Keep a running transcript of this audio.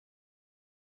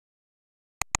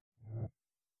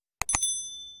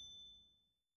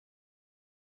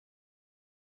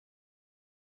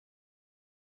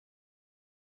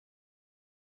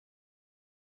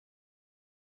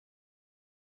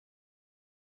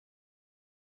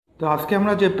তো আজকে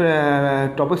আমরা যে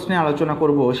টপিকস নিয়ে আলোচনা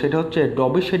করব সেটা হচ্ছে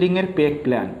ডবি শেডিংয়ের পেক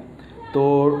প্ল্যান। তো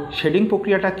শেডিং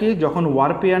প্রক্রিয়াটা কি, যখন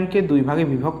ওয়ার্প ইয়ার্নকে দুই ভাগে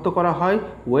বিভক্ত করা হয়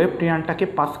ওয়েব ইয়ার্নটাকে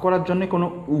পাস করার জন্য কোনো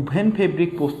উভেন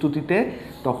ফেব্রিক প্রস্তুতিতে,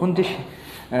 তখন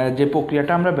যে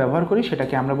প্রক্রিয়াটা আমরা ব্যবহার করি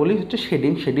সেটাকে আমরা বলি হচ্ছে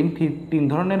শেডিং। শেডিং তিন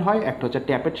ধরনের হয়, একটা হচ্ছে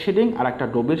ট্যাপেট শেডিং, আর একটা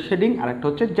ডবির শেডিং, আর একটা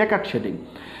হচ্ছে জ্যাকার্ড শেডিং।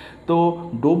 তো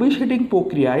ডবি শেডিং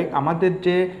প্রক্রিয়ায় আমাদের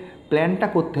যে প্ল্যানটা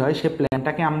করতে হয় সে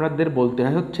প্ল্যানটাকে আমাদের বলতে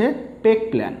হয় হচ্ছে পেক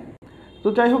প্ল্যান। তো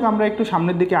যাই হোক, আমরা একটু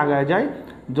সামনের দিকে আগায় যাই।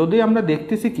 যদি আমরা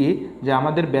দেখতেছি কি যে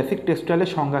আমাদের বেসিক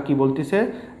টেক্সটাইলের সংজ্ঞা কি বলতেছে,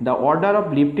 the order of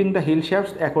lifting the hill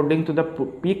শ্যাফটস according to the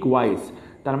peak wise.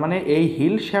 তার মানে এই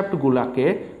হিল শ্যাফটগুলোকে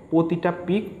প্রতিটা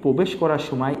পিক প্রবেশ করার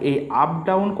সময় এই আপ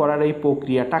ডাউন করার এই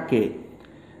প্রক্রিয়াটাকে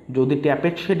যদি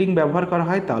ট্যাপেট শেডিং ব্যবহার করা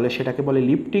হয় তাহলে সেটাকে বলে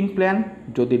লিফটিং প্ল্যান,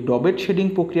 যদি ডবেট শেডিং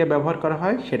প্রক্রিয়া ব্যবহার করা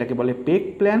হয় সেটাকে বলে পেক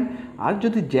প্ল্যান, আর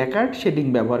যদি জ্যাকার্ড শেডিং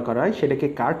ব্যবহার করা হয় সেটাকে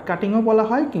কার্ড কাটিংও বলা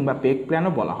হয় কিংবা পেক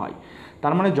প্ল্যানও বলা হয়।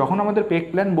 তার মানে যখন আমাদের পেক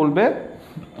প্ল্যান বলবে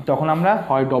তখন আমরা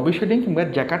হয় ডবি শেডিং কিংবা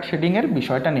জ্যাকার্ড শেডিংয়ের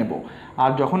বিষয়টা নেব,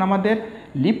 আর যখন আমাদের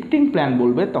লিফটিং প্ল্যান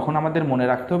বলবে তখন আমাদের মনে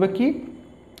রাখতে হবে কি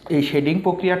এই শেডিং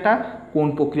প্রক্রিয়াটা কোন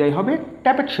প্রক্রিয়ায় হবে,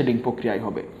 ট্যাপেট শেডিং প্রক্রিয়ায়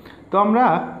হবে। তো আমরা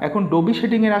এখন ডবি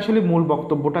শেডিংয়ের আসলে মূল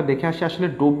বক্তব্যটা দেখে আসি, আসলে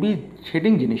ডবি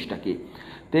শেডিং জিনিসটা কি।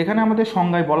 তো এখানে আমাদের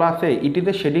সংজ্ঞায় বলা আছে, it is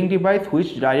a shading device which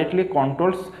directly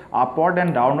controls upward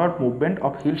and downward movement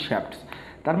of hill শ্যাফটস।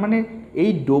 তার মানে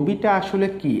এই ডবিটা আসলে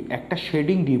কি একটা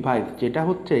শেডিং ডিভাইস যেটা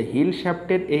হচ্ছে হিল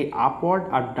শ্যাফটের এই আপওয়ার্ড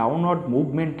আর ডাউনওয়ার্ড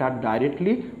মুভমেন্টটা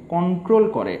ডাইরেক্টলি কন্ট্রোল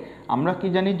করে। আমরা কি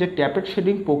জানি যে ট্যাপেট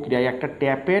শেডিং প্রক্রিয়ায় একটা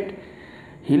ট্যাপেট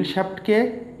হিল শ্যাফটকে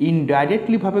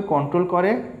ইনডাইরেক্টলিভাবে কন্ট্রোল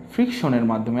করে ফ্রিকশনের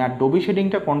মাধ্যমে, আর ডবি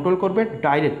শেডিংটা কন্ট্রোল করবে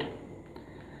ডাইরেক্ট।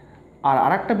 আর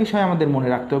আরেকটা বিষয় আমাদের মনে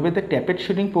রাখতে হবে যে ট্যাপেট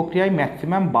শেডিং প্রক্রিয়ায়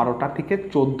ম্যাক্সিমাম 12টা থেকে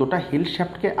 14টা হিল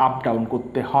শ্যাফটকে আপ ডাউন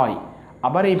করতে হয়।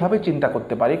 আবার এইভাবে চিন্তা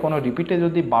করতে পারি, কোনো রিপিটে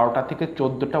যদি 12টা থেকে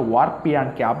 14টা ওয়ার্প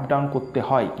ইয়ার্নকে আপ ডাউন করতে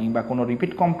হয় কিংবা কোনো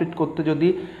রিপিট কমপ্লিট করতে যদি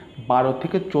 12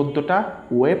 থেকে 14টা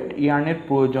ওয়েবড ইয়ার্নের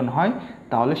প্রয়োজন হয়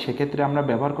তাহলে সেক্ষেত্রে আমরা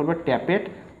ব্যবহার করব ট্যাপেট।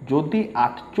 যদি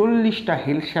 48টা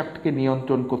হিল শ্যাফটকে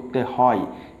নিয়ন্ত্রণ করতে হয়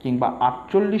কিংবা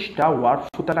 48টা ওয়ার্প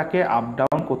সুতাটাকে আপ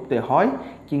ডাউন করতে হয়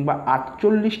কিংবা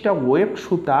 48টা ওয়েব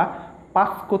সুতা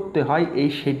পাস করতে হয় এই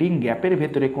শেডিং গ্যাপের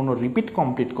ভেতরে কোনো রিপিট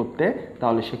কমপ্লিট করতে,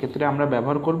 তাহলে সেক্ষেত্রে আমরা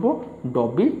ব্যবহার করব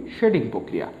ডবি শেডিং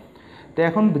প্রক্রিয়া। তো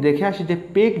এখন দেখে আসি যে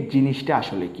পেগ জিনিসটা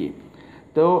আসলে কি।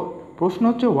 তো প্রশ্ন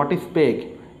হচ্ছে হোয়াট ইজ পেগ।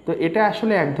 তো এটা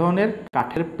আসলে এক ধরনের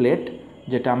কাঠের প্লেট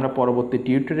যেটা আমরা পরবর্তী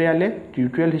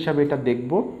টিউটোরিয়াল হিসাবে এটা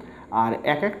দেখব। আর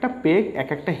এক একটা পেগ এক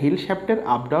একটা হিল শ্যাফটের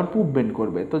আপ ডাউন মুভমেন্ট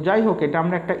করবে। তো যাই হোক, এটা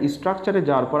আমরা একটা স্ট্রাকচারে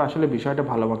যাওয়ার পর আসলে বিষয়টা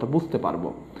ভালো মতো বুঝতে পারবো।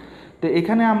 তো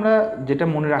এখানে আমরা যেটা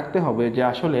মনে রাখতে হবে যে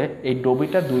আসলে এই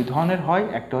ডবিটা দুই ধরনের হয়,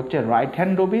 একটা হচ্ছে রাইট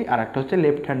হ্যান্ড ডবি আর একটা হচ্ছে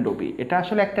লেফট হ্যান্ড ডবি। এটা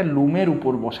আসলে একটা লুমের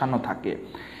উপর বসানো থাকে।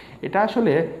 এটা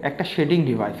আসলে একটা শেডিং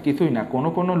ডিভাইস, কিছুই না।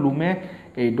 কোনো লুমে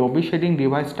এই ডবি শেডিং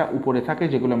ডিভাইসটা উপরে থাকে,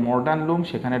 যেগুলো মডার্ন লুম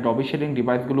সেখানে ডবি শেডিং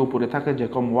ডিভাইসগুলো উপরে থাকে,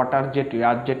 যেরকম ওয়াটার জেট,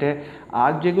 এয়ার জেটে।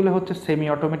 আর যেগুলো হচ্ছে সেমি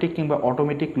অটোমেটিক কিংবা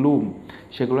অটোমেটিক লুম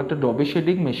সেগুলোতে ডবি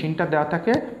শেডিং মেশিনটা দেওয়া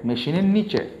থাকে মেশিনের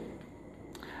নিচে,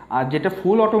 আর যেটা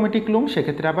ফুল অটোমেটিক লুম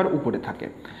সেক্ষেত্রে আবার উপরে থাকে।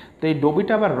 তো এই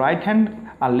ডবিটা আবার রাইট হ্যান্ড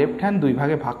আর লেফট হ্যান্ড দুই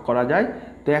ভাগে ভাগ করা যায়।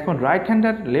 তো এখন রাইট হ্যান্ড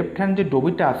আর লেফট হ্যান্ড যে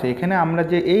ডবিটা আছে, এখানে আমরা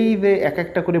যে এই যে এক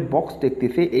একটা করে বক্স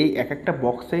দেখতেছি, এই এক একটা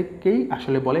বক্সকেই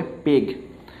আসলে বলে পেগ।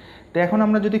 তো এখন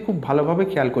আমরা যদি খুব ভালোভাবে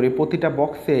খেয়াল করি, প্রতিটা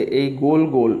বক্সে এই গোল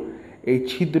গোল এই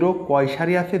ছিদ্র কয়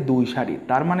সারি আছে, 2 সারি।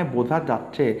 তার মানে বোঝা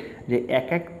যাচ্ছে যে এক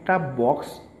একটা বক্স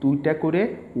 2টা করে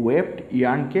ওয়েবড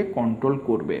ইয়ার্নকে কন্ট্রোল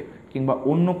করবে, কিংবা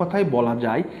অন্য কথায় বলা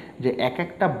যায় যে এক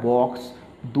একটা বক্স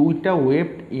 2টা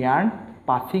ওয়েবড ইয়ার্ন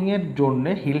পাসিংয়ের জন্য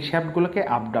হিল শ্যাফটগুলোকে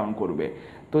আপ ডাউন করবে।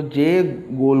 তো যে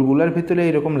গোলগুলোর ভিতরে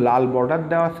এরকম লাল বর্ডার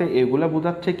দেওয়া আছে এগুলো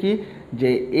বোঝাচ্ছে কি যে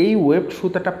এই ওয়েবড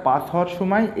সুতাটা পাস হওয়ার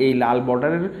সময় এই লাল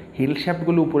বর্ডারের হিল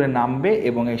শ্যাফটগুলো উপরে নামবে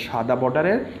এবং এই সাদা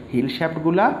বর্ডারের হিল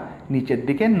শ্যাফটগুলো নিচের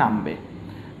দিকে নামবে।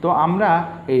 তো আমরা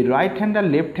এই রাইট হ্যান্ড আর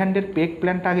লেফট হ্যান্ডের পেক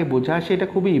প্ল্যানটা আগে বোঝা আসে, এটা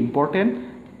খুবই ইম্পর্টেন্ট।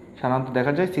 সাধারণত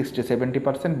দেখা যায়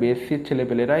 60-70% বেসিক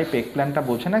ছেলেপেলেরা এই পেক প্ল্যানটা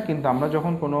বোঝে না, কিন্তু আমরা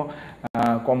যখন কোনো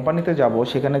কোম্পানিতে যাব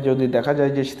সেখানে যদি দেখা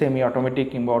যায় যে সেমি অটোমেটিক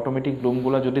কিংবা অটোমেটিক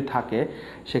লুমগুলো যদি থাকে,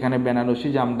 সেখানে বেনারসি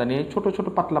জামদানি ছোট ছোট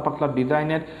পাতলা পাতলা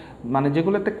ডিজাইনের, মানে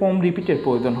যেগুলোতে কম রিপিটের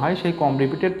প্রয়োজন হয়, সেই কম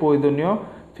রিপিটের প্রয়োজনীয়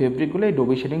ফেব্রিকগুলো এই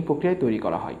ডবি শেডিং প্রক্রিয়ায় তৈরি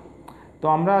করা হয়। তো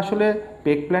আমরা আসলে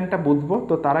পেক প্ল্যানটা বুঝবো।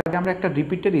 তো তার আগে আমরা একটা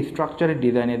রিপিটের স্ট্রাকচারের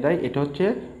ডিজাইনে দেয়, এটা হচ্ছে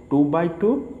 2x2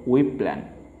 উইপ প্ল্যান,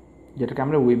 যেটাকে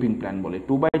আমরা উইভিং প্ল্যান বলি।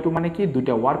 2x2 মানে কি,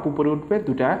 2টা ওয়ার্প উপরে উঠবে,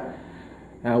 2টা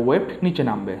ওয়েব নিচে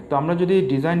নামবে। তো আমরা যদি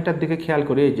ডিজাইনটার দিকে খেয়াল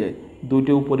করি, এই যে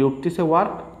 2টা উপরে উঠতেছে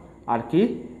ওয়ার্প, আর কি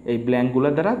এই ব্ল্যাঙ্কগুলো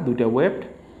দ্বারা 2টা ওয়েব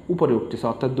উপরে উঠতেছে,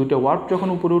 অর্থাৎ 2টা ওয়ার্প যখন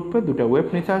উপরে উঠবে 2টা ওয়েব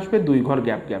নিচে আসবে, 2 ঘর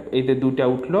গ্যাপ। এই যে 2টা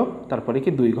উঠলো তারপরে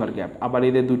কি 2 ঘর গ্যাপ, আবার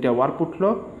এই যে 2টা ওয়ার্প উঠলো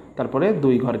তারপরে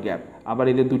 2 ঘর গ্যাপ, আবার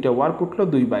এই যে 2টা ওয়ার্প উঠলো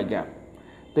 2 বাই গ্যাপ।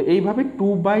 তো এইভাবে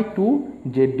 2x2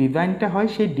 যে ডিজাইনটা হয়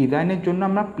সেই ডিজাইনের জন্য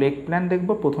আমরা প্লেক প্ল্যান দেখব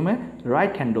প্রথমে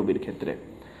রাইট হ্যান্ড ডবির ক্ষেত্রে।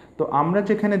 তো আমরা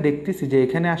যেখানে দেখতেছি যে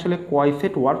এখানে আসলে কয়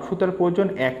সেট ওয়ার্প সুতার প্রয়োজন,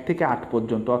 1 থেকে 8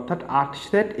 পর্যন্ত, অর্থাৎ 8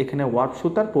 সেট এখানে ওয়ার্প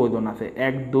সুতার প্রয়োজন আছে।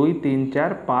 1 2 3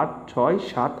 4 5 6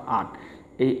 7 8,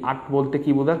 এই 8 বলতে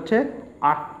কি বোঝাচ্ছে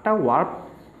 8টা ওয়ার্প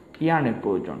ইয়ার্নের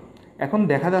প্রয়োজন। এখন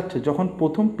দেখা যাচ্ছে যখন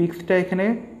প্রথম পিক্সটা এখানে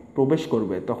প্রবেশ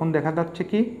করবে তখন দেখা যাচ্ছে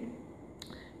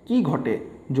কি ঘটে,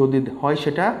 যদি হয়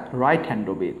সেটা রাইট হ্যান্ড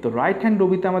ডবি। তো রাইট হ্যান্ড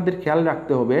ডবিতে আমাদের খেয়াল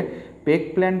রাখতে হবে পেক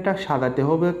প্ল্যানটা সাজাতে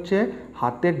হবে হচ্ছে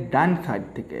হাতের ডান সাইড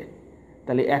থেকে।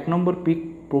 তাহলে 1 নম্বর পিক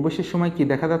প্রবেশের সময় কি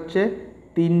দেখা যাচ্ছে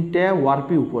 3টে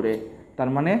ওয়ার্পি উপরে, তার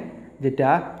মানে যেটা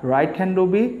রাইট হ্যান্ড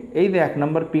ডবি, এই যে 1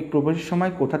 নম্বর পিক প্রবেশের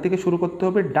সময় কোথা থেকে শুরু করতে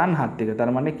হবে, ডান হাত থেকে।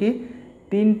 তার মানে কি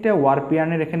 3টে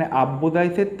ওয়ার্পিয়ানের এখানে আপ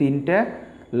বোঝাইছে 3টে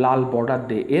লাল বর্ডার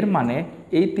দিয়ে। এর মানে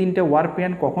এই 3টে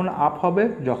ওয়ার্পিয়ান কখন আপ হবে,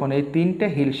 যখন এই 3টে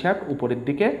হিল শ্যাফট উপরের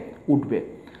দিকে উঠবে।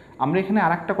 আমরা এখানে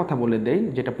আরেকটা কথা বলে দেই,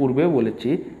 যেটা পূর্বেও বলেছি,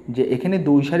 যে এখানে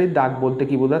 2 সারির দাগ বলতে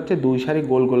কি বোঝাচ্ছে, 2 সারি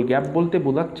গোল গোল গ্যাপ বলতে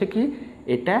বোঝাচ্ছে কি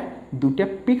এটা 2টা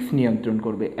পিক্স নিয়ন্ত্রণ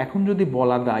করবে। এখন যদি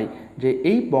বলা যায় যে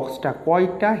এই বক্সটা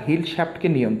কয়টা হিল শ্যাফটকে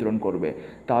নিয়ন্ত্রণ করবে,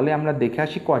 তাহলে আমরা দেখে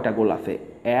আসি কয়টা গোল আছে।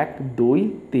 1 2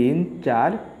 3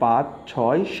 4 5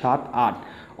 6 7 8,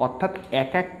 অর্থাৎ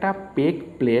একটা পেক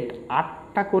প্লেট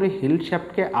 8টা করে হিল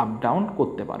শ্যাফটকে আপ ডাউন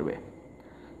করতে পারবে।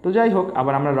 তো যাই হোক,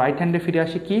 আবার আমরা রাইট হ্যান্ডে ফিরে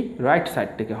আসি, কি রাইট সাইড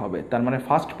থেকে হবে। তার মানে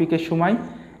ফার্স্ট পিকের সময়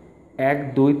 1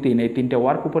 2 3 এই 3টে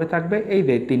ওয়ার্ক উপরে থাকবে, এই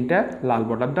যে 3টা লাল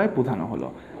বর্ডার দ্বারা বোঝানো হলো।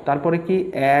 তারপরে কি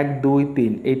 1 2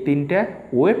 3 এই 3টে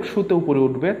ওয়েব সুতো উপরে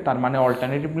উঠবে, তার মানে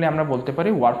অল্টারনেটিভলি আমরা বলতে পারি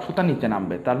ওয়ার্ক সুতা নিচে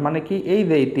নামবে। তার মানে কি এই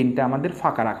যে এই 3টে আমাদের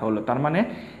ফাঁকা রাখা হলো, তার মানে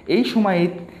এই সময় এই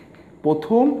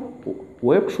প্রথম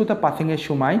ওয়েব সুতা পাসিংয়ের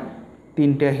সময়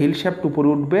 3টে হিল শ্যাফট উপরে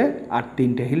উঠবে আর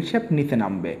 3টে হিল শ্যাফট নিচে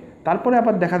নামবে। তারপরে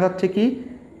আবার দেখা যাচ্ছে কি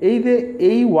এই যে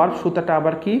এই ওয়ার্প সুতাটা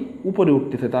আবার কি উপরে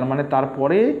উঠতেছে, তার মানে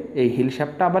তারপরে এই হিল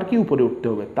শ্যাফটটা আবার কি উপরে উঠতে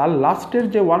হবে। তার লাস্টের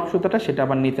যে ওয়ার্প সুতাটা সেটা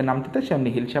আবার নিচে নামতে, সেমনি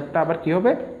হিল শ্যাফটটা আবার কি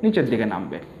হবে নিচের দিকে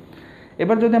নামবে।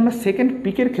 এবার যদি আমরা সেকেন্ড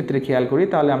পিকের ক্ষেত্রে খেয়াল করি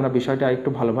তাহলে আমরা বিষয়টা একটু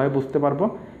ভালোভাবে বুঝতে পারবো।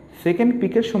 সেকেন্ড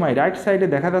পিকের সময় রাইট সাইডে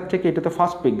দেখা যাচ্ছে কি এটা তো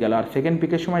ফার্স্ট পিক গেল, আর সেকেন্ড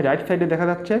পিকের সময় রাইট সাইডে দেখা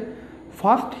যাচ্ছে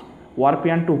ফার্স্ট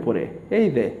ওয়ার্পিয়ানটা উপরে, এই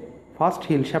যে ফার্স্ট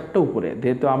হিল শ্যাফটটা উপরে,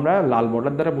 যেহেতু আমরা লাল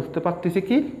বর্ডার দ্বারা বুঝতে পারতেছি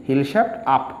কি হিল শ্যাফট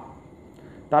আপ।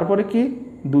 তারপরে কি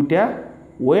 2টা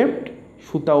ওয়েবড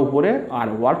সুতা উপরে আর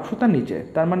ওয়ার্প সুতা নিচে,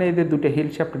 তার মানে এই যে 2টা হিল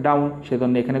শ্যাফট ডাউন,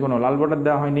 সেজন্য এখানে কোনো লাল বর্ডার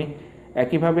দেওয়া হয়নি।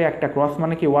 একইভাবে একটা ক্রস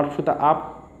মানে কি ওয়ার্প সুতা আপ,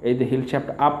 এই যে হিল শ্যাফট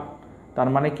আপ, তার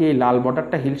মানে কি এই লাল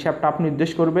বর্ডারটা হিল শ্যাফট আপ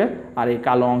নির্দেশ করবে, আর এই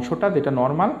কালো অংশটা যেটা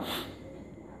নর্মাল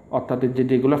অর্থাৎ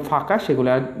যেগুলো ফাঁকা সেগুলো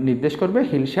নির্দেশ করবে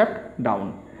হিল শ্যাফট ডাউন।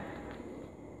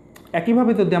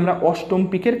 একইভাবে যদি আমরা অষ্টম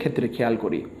পিকের ক্ষেত্রে খেয়াল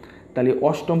করি তাহলে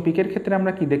অষ্টম পিকের ক্ষেত্রে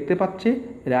আমরা কি দেখতে পাচ্ছি,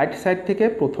 রাইট সাইড থেকে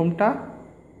প্রথমটা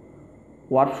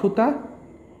ওয়ার্প সুতা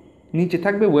নিচে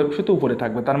থাকবে, ওয়েব সুতা উপরে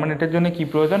থাকবে, তার মানে এটার জন্য কি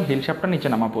প্রয়োজন, হিল শ্যাফটটা নিচে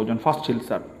নামা প্রয়োজন, ফার্স্ট হিল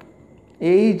শ্যাফট।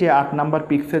 এই যে 8 নাম্বার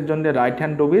পিক্সের জন্য রাইট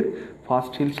হ্যান্ড ডবির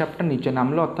ফার্স্ট হিল শ্যাফটটা নিচে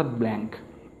নামলো অর্থাৎ ব্ল্যাঙ্ক।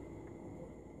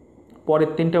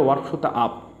 পরের 3টে ওয়ার্প সুতা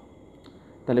আপ,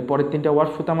 তাহলে পরের 3টে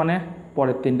ওয়ার্প সুতা মানে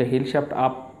পরের 3টে হিল শ্যাফট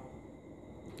আপ,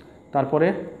 তারপরে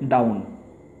down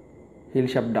hill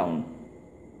shaft down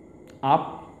up,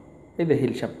 এই যে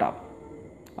হিল শ্যাফট আপ,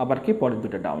 আবার কি পরের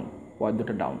 2টা ডাউন, পরের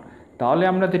 2টা ডাউন। তাহলে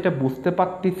আমরা যেটা বুঝতে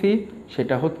পারতেছি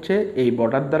সেটা হচ্ছে এই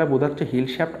বর্ডার দ্বারা বোঝাচ্ছে হিল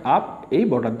শ্যাফট আপ, এই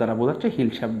বর্ডার দ্বারা বোঝাচ্ছে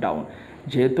হিল শ্যাফট ডাউন।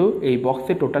 যেহেতু এই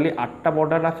বক্সে টোটালি 8টা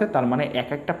বর্ডার আছে, তার মানে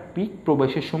একটা পিক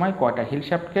প্রবেশের সময় কয়টা হিল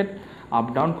শ্যাফটকে আপ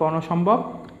ডাউন করানো সম্ভব,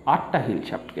 8টা হিল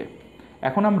শ্যাফটকে।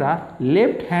 এখন আমরা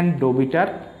লেফট হ্যান্ড ডবিটার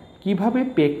কিভাবে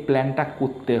পেক প্ল্যানটা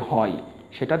করতে হয়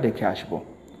সেটা দেখে আসব।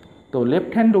 তো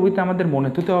লেফট হ্যান্ড ডবিতে আমাদের মনে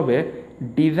হতে হবে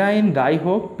ডিজাইন যাই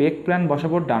হোক পেক প্ল্যান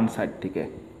বসাবো ডান সাইড থেকে,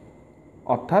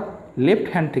 অর্থাৎ লেফট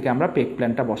হ্যান্ড থেকে আমরা পেক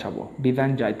প্ল্যানটা বসাবো,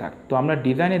 ডিজাইন যাই থাক। তো আমরা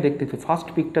ডিজাইনে দেখতেছি ফার্স্ট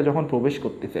পিকটা যখন প্রবেশ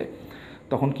করতেছে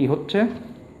তখন কি হচ্ছে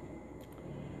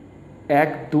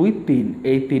 1 2 3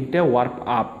 এই 3টে ওয়ার্প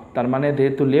আপ, তার মানে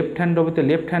যেহেতু left hand ডবিতে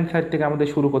left hand side থেকে আমাদের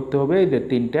শুরু করতে হবে, এই যে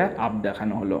 3টে আপ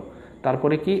দেখানো হলো।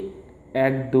 তারপরে কি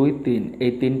 1 2 3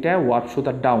 এই 3টে ওয়ার্প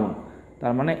সুতা ডাউন,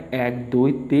 তার মানে 1 2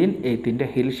 3 এই 3টে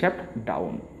হিল শ্যাফট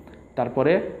ডাউন,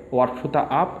 তারপরে ওয়ার্প সুতা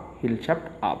আপ হিল শ্যাফট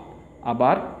আপ,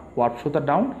 আবার ওয়ার্প সুতা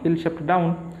ডাউন হিল শ্যাফট ডাউন।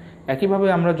 একইভাবে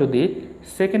আমরা যদি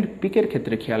সেকেন্ড পিকের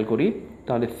ক্ষেত্রে খেয়াল করি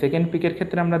তাহলে সেকেন্ড পিকের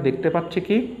ক্ষেত্রে আমরা দেখতে পাচ্ছি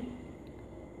কি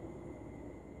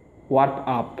ওয়ার্প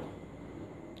আপ,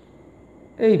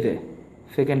 এই যে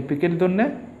সেকেন্ড পিকের জন্য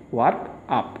ওয়ার্প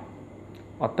আপ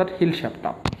অর্থাৎ হিল শ্যাফট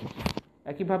আপ।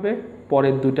 একইভাবে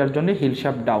পরের 2টার জন্য হিল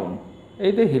শ্যাফট ডাউন,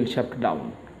 এই যে হিল শ্যাফট ডাউন,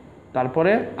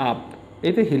 তারপরে আপ,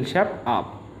 এই যে হিল শ্যাফট আপ,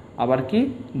 আবার কি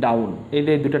ডাউন, এই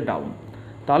যে 2টা ডাউন।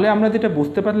 তাহলে আমরা যেটা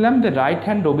বুঝতে পারলাম যে রাইট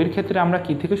হ্যান্ড ডবির ক্ষেত্রে আমরা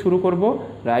কি থেকে শুরু করব,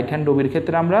 রাইট হ্যান্ড ডবির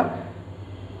ক্ষেত্রে আমরা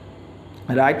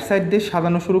রাইট সাইড দিয়ে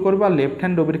সাজানো শুরু করবো, আর লেফট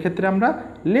হ্যান্ড ডবির ক্ষেত্রে আমরা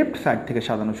লেফট সাইড থেকে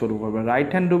সাজানো শুরু করবো। রাইট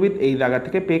হ্যান্ড ডবির এই জায়গা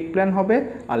থেকে পেক প্ল্যান হবে,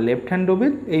 আর লেফট হ্যান্ড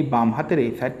ডবির এই বাম হাতের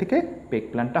এই সাইড থেকে পেক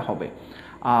প্ল্যানটা হবে।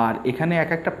 আর এখানে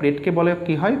এক একটা প্লেটকে বলে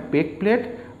কি হয়, পেক প্লেট।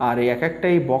 আর এই এক একটা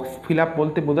এই বক্স ফিল আপ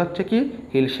বলতে বোঝাচ্ছে কি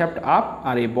হিল শ্যাফট আপ,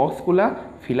 আর এই বক্সগুলা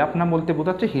ফিল আপ না বলতে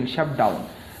বোঝাচ্ছে হিল শ্যাফট ডাউন।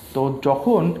 তো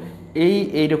যখন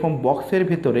এইরকম বক্সের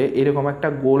ভিতরে এরকম একটা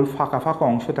গোল ফাঁকা ফাঁকা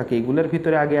অংশ থাকে, এগুলোর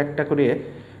ভিতরে আগে একটা করে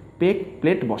পেক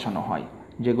প্লেট বসানো হয়,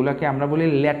 যেগুলোকে আমরা বলি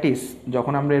ল্যাটিস।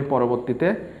 যখন আমরা এর পরবর্তীতে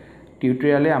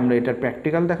টিউটোরিয়ালে আমরা এটার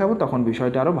প্র্যাকটিক্যাল দেখাবো তখন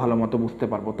বিষয়টা আরও ভালো মতো বুঝতে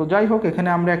পারবো। তো যাই হোক, এখানে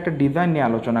আমরা একটা ডিজাইন নিয়ে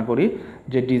আলোচনা করি,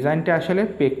 যে ডিজাইনটা আসলে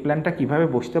পেক প্ল্যানটা কীভাবে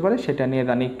বসতে পারে সেটা নিয়ে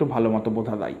জানি একটু ভালো মতো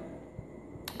বোঝা যায়।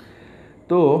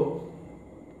 তো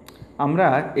আমরা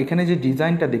এখানে যে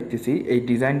ডিজাইনটা দেখতেছি, এই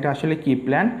ডিজাইনটা আসলে কি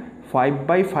প্ল্যান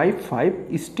 5x5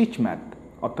 স্টিচ ম্যাথ,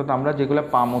 অর্থাৎ আমরা যেগুলো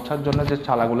পা মোছার জন্য যে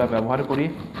চালাগুলো ব্যবহার করি,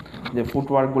 যে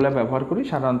ফুটওয়ার্কগুলো ব্যবহার করি,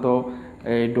 সাধারণত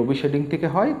এই ডবি শেডিং থেকে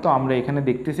হয়। তো আমরা এখানে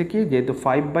দেখতেছি কি যেহেতু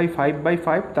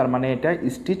 5x5 তার মানে এটা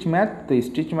স্টিচ ম্যাথ। তো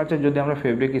স্টিচ ম্যাথের যদি আমরা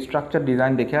ফেব্রিক স্ট্রাকচার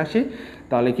ডিজাইন দেখে আসি,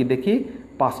 তাহলে কি দেখি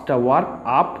 5টা ওয়ার্প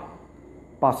আপ,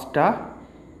 5টা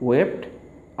ওয়েবড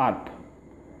আপ,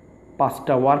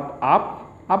 5টা ওয়ার্প আপ,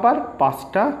 আবার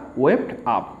 5টা ওয়েবড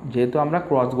আপ। যেহেতু আমরা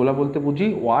ক্রসগুলো বলতে বুঝি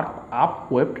ওয়ার্প আপ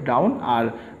ওয়েবড ডাউন, আর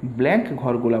ব্ল্যাঙ্ক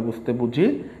ঘরগুলো বুঝতে বুঝি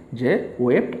যে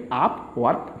ওয়েবড আপ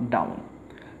ওয়ার্প ডাউন।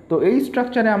 তো এই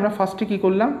স্ট্রাকচারে আমরা ফার্স্টে কী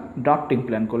করলাম, ড্রাফটিং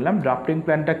প্ল্যান করলাম। ড্রাফটিং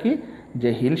প্ল্যানটা কি, যে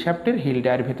হিল শ্যাফটের হিল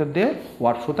ডায়ের ভেতর দিয়ে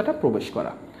ওয়ার্প সুতাটা প্রবেশ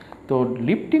করা। তো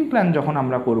লিফটিং প্ল্যান যখন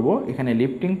আমরা করব, এখানে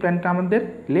লিফটিং প্ল্যানটা আমাদের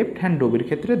লেফট হ্যান্ড ডবির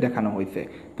ক্ষেত্রে দেখানো হয়েছে।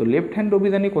 তো লেফট হ্যান্ড ডবি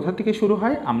জানি কোথা থেকে শুরু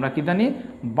হয়, আমরা কি জানি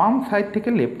বাম সাইড থেকে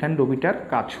লেফট হ্যান্ড ডবিটার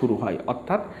কাজ শুরু হয়,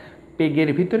 অর্থাৎ পেগের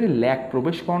ভিতরে ল্যাগ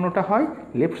প্রবেশ করানোটা হয়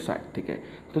লেফট সাইড থেকে।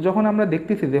 তো যখন আমরা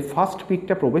দেখতেছি যে ফার্স্ট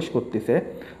পিকটা প্রবেশ করতেছে,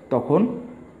 তখন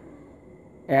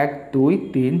 1 2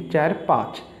 3 4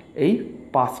 5 এই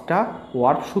 5টা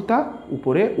ওয়ার্প সুতা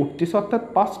উপরে উঠতেছে, অর্থাৎ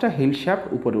 5টা হিল শ্যাফট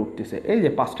উপরে উঠতেছে। এই যে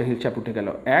 5টা হিল শ্যাফট উঠে গেল,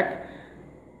 1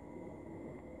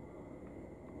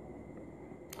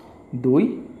 2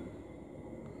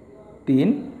 3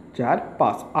 4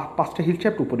 5, 5টা হিল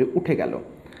শ্যাফট উপরে উঠে গেল।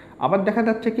 আবার দেখা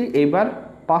যাচ্ছে কি এবার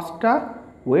 5টা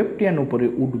ওয়েব টিয়ান উপরে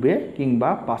উঠবে, কিংবা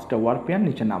 5টা ওয়ার্প টিয়ান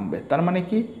নিচে নামবে। তার মানে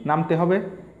কি নামতে হবে,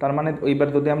 তার মানে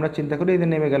এইবার যদি আমরা চিন্তা করি এই যে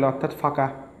নেমে গেল, অর্থাৎ ফাঁকা।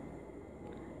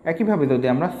 একইভাবে যদি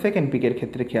আমরা সেকেন্ড পিকের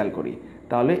ক্ষেত্রে খেয়াল করি,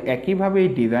 তাহলে একইভাবে এই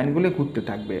ডিজাইনগুলো ঘুরতে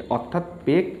থাকবে। অর্থাৎ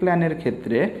পেক প্ল্যানের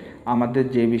ক্ষেত্রে আমাদের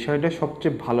যে বিষয়টা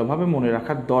সবচেয়ে ভালোভাবে মনে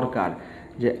রাখার দরকার,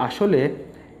 যে আসলে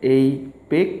এই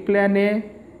পেক প্ল্যানে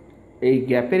এই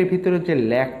গ্যাপের ভিতরে যে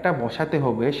ল্যাগটা বসাতে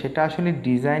হবে সেটা আসলে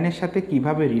ডিজাইনের সাথে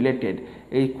কিভাবে রিলেটেড,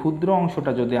 এই ক্ষুদ্র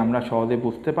অংশটা যদি আমরা সহজে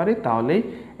বুঝতে পারি, তাহলেই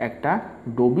একটা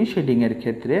ডবি শেডিংয়ের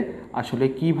ক্ষেত্রে আসলে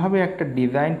কিভাবে একটা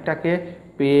ডিজাইনটাকে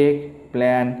পেক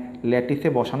প্ল্যান ল্যাটিসে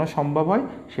বসানো সম্ভব হয়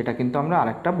সেটা কিন্তু আমরা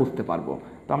আরেকটা বুঝতে পারবো।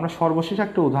 তো আমরা সর্বশেষ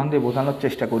একটা উদাহরণ দিয়ে বোঝানোর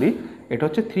চেষ্টা করি। এটা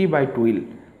হচ্ছে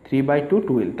 3x2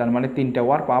 টুইল, তার মানে 3টা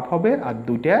ওয়ার্প আপ হবে আর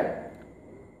 2টা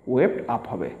ওয়েবড আপ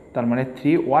হবে, তার মানে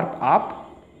 3 ওয়ার্প আপ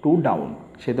 2 ডাউন।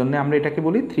 সেজন্য আমরা এটাকে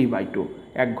বলি 3x2।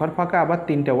 এক ঘর ফাঁকা, আবার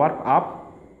 3টা ওয়ার্প আপ,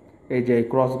 এই যে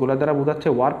ক্রসগুলো দ্বারা বোঝাচ্ছে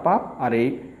ওয়ার্প আপ, আর এই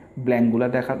ব্ল্যাঙ্কগুলো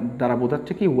দ্বারা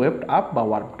বোঝাচ্ছে কি ওয়েবড আপ বা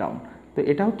ওয়ার্প ডাউন। তো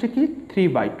এটা হচ্ছে কি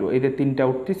 3x2, এই যে 3টা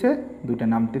উঠতেছে 2টা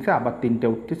নামতেছে, আবার 3টা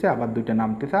উঠতেছে, আবার 2টা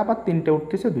নামতেছে, আবার 3টা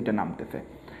উঠতেছে 2টা নামতেছে।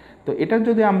 তো এটা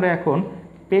যদি আমরা এখন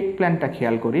পেক প্ল্যানটা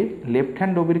খেয়াল করি, লেফট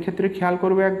হ্যান্ড ডবির ক্ষেত্রে খেয়াল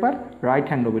করবো একবার, রাইট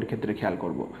হ্যান্ড ডবির ক্ষেত্রে খেয়াল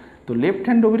করব। তো লেফট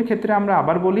হ্যান্ড ডবির ক্ষেত্রে আমরা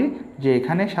আবার বলি যে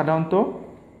এখানে সাধারণত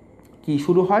কি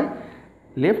শুরু হয়,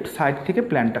 লেফট সাইড থেকে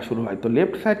প্ল্যানটা শুরু হয়। তো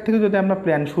লেফট সাইড থেকে যদি আমরা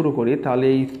প্ল্যান শুরু করি, তাহলে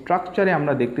এই স্ট্রাকচারে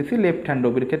আমরা দেখতেছি লেফট হ্যান্ড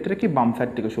ডবির ক্ষেত্রে কি বাম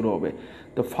সাইড থেকে শুরু হবে।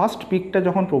 তো ফার্স্ট পিকটা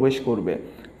যখন প্রবেশ করবে,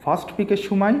 ফার্স্ট পিকের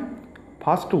সময়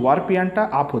ফার্স্ট ওয়ার্প ইয়ানটা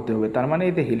আপ হতে হবে, তার মানে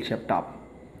এই যে হিল শ্যাফট আপ।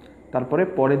 তারপরে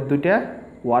পরের 2টা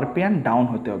ওয়ার্প ইয়ান ডাউন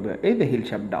হতে হবে, এই যে হিল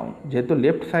শ্যাফট ডাউন। যেহেতু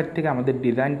লেফট সাইড থেকে আমাদের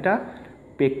ডিজাইনটা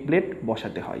পেক প্লেট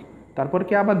বসাতে হয়। তারপর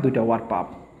কি আবার 2টা ওয়ার্প আপ,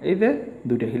 এই যে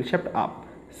 2টা হিল শ্যাফট আপ।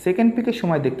 সেকেন্ড পিকের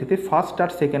সময় দেখতেছি ফার্স্ট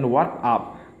আর সেকেন্ড ওয়ার্প আপ,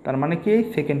 তার মানে কি এই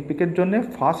সেকেন্ড পিকের জন্য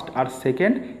ফার্স্ট আর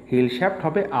সেকেন্ড হিল শ্যাফট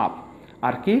হবে আপ।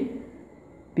 আর কি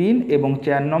 3 এবং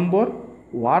 4 নম্বর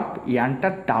ওয়ার্প ইয়ানটা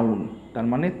ডাউন, তার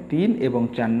মানে 3 এবং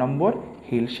 4 নম্বর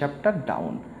হিল শ্যাফটটা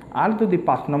ডাউন। আর যদি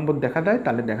 5 নম্বর দেখা যায়,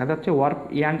 তাহলে দেখা যাচ্ছে ওয়ার্প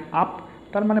ইয়ান আপ,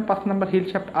 তার মানে 5 নম্বর হিল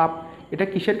শ্যাফট আপ। এটা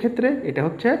কিসের ক্ষেত্রে, এটা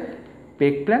হচ্ছে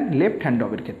পেক প্ল্যান লেফট হ্যান্ড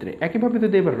ডবের ক্ষেত্রে। একইভাবে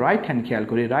যদি এবার রাইট হ্যান্ড খেয়াল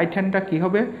করি, রাইট হ্যান্ডটা কী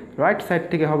হবে, রাইট সাইড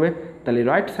থেকে হবে। তাহলে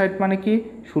রাইট সাইড মানে কি,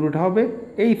 শুরুটা হবে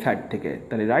এই সাইড থেকে।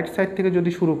 তাহলে রাইট সাইড থেকে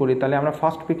যদি শুরু করি, তাহলে আমরা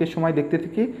ফার্স্ট পিকের সময় দেখতে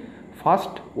থাকি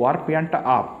ফার্স্ট ওয়ার্প ইয়ানটা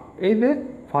আপ, এই যে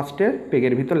ফার্স্টের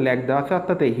পেগের ভিতর ল্যাগ দেওয়া আছে,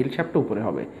 অর্থাৎ এই হিল শ্যাফটটা উপরে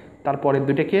হবে। তারপরের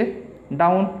দুইটাকে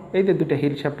ডাউন, এই যে দুইটা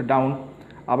হিল শ্যাফট ডাউন।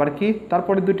 আবার কি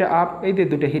তারপরে দুইটা আপ, এই যে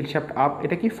দুইটা হিল শ্যাফট আপ।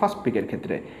 এটা কি ফার্স্ট পিকের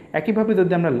ক্ষেত্রে। একইভাবে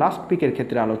যদি আমরা লাস্ট পিকের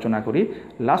ক্ষেত্রে আলোচনা করি,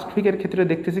 লাস্ট পিকের ক্ষেত্রে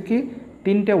দেখতেছি কি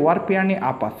তিনটে ওয়ার্প পিয়ানি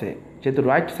আপ আছে। যেহেতু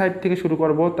রাইট সাইড থেকে শুরু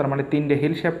করব, তার মানে তিনটে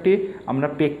হিল শ্যাফটই আমরা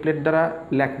পেক প্লেট দ্বারা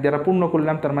ল্যাগ দ্বারা পূর্ণ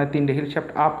করলাম, তার মানে তিনটে হিল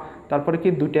শ্যাফট আপ। তারপরে কি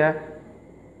দুইটা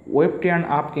ওয়েব টিয়ান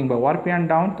আপ কিংবা ওয়ার্প টিয়ান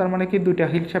ডাউন, তার মানে কি দুইটা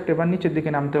হিল শ্যাফট এবার নিচের দিকে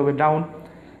নামতে হবে, ডাউন।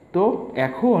 তো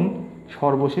এখন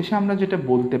সর্বশেষে আমরা যেটা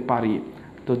বলতে পারি,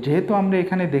 তো যেহেতু আমরা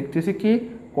এখানে দেখতেছি কি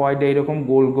কয়টা এরকম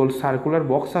গোল গোল সার্কুলার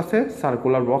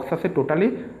বক্স আছে টোটালি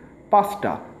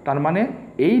 5টা। তার মানে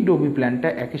এই ডবি প্ল্যানটা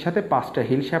একই সাথে 5টা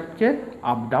হিল শ্যাফটকে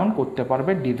আপ ডাউন করতে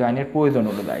পারবে ডিজাইনের প্রয়োজন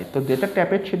অনুযায়ী। তো যেটা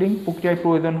ট্যাপের শেডিং প্রক্রিয়ায়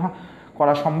প্রয়োজন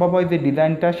করা সম্ভব হয় যে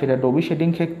ডিজাইনটা, সেটা ডবি শেডিং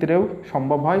ক্ষেত্রেও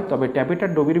সম্ভব হয়। তবে ট্যাপেট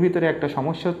আর ডবির ভিতরে একটা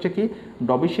সমস্যা হচ্ছে কি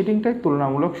ডবি শেডিংটায়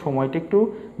তুলনামূলক সময়টা একটু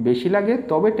বেশি লাগে।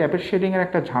 তবে ট্যাপেট শেডিংয়ের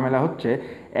একটা ঝামেলা হচ্ছে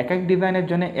এক এক ডিজাইনের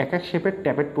জন্য এক এক শেপের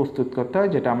ট্যাপেট প্রস্তুত করতে হয়,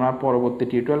 যেটা আমরা পরবর্তী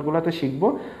টিউটোরিয়ালগুলোতে শিখব।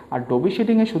 আর ডবি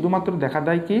শেডিংয়ে শুধুমাত্র দেখা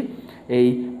দেয় কি এই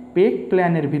পেক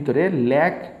প্ল্যানের ভিতরে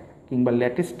ল্যাগ কিংবা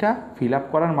ল্যাটিসটা ফিল আপ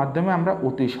করার মাধ্যমে আমরা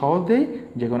অতি সহজেই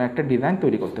যে কোনো একটা ডিজাইন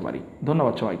তৈরি করতে পারি।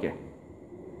 ধন্যবাদ সবাইকে।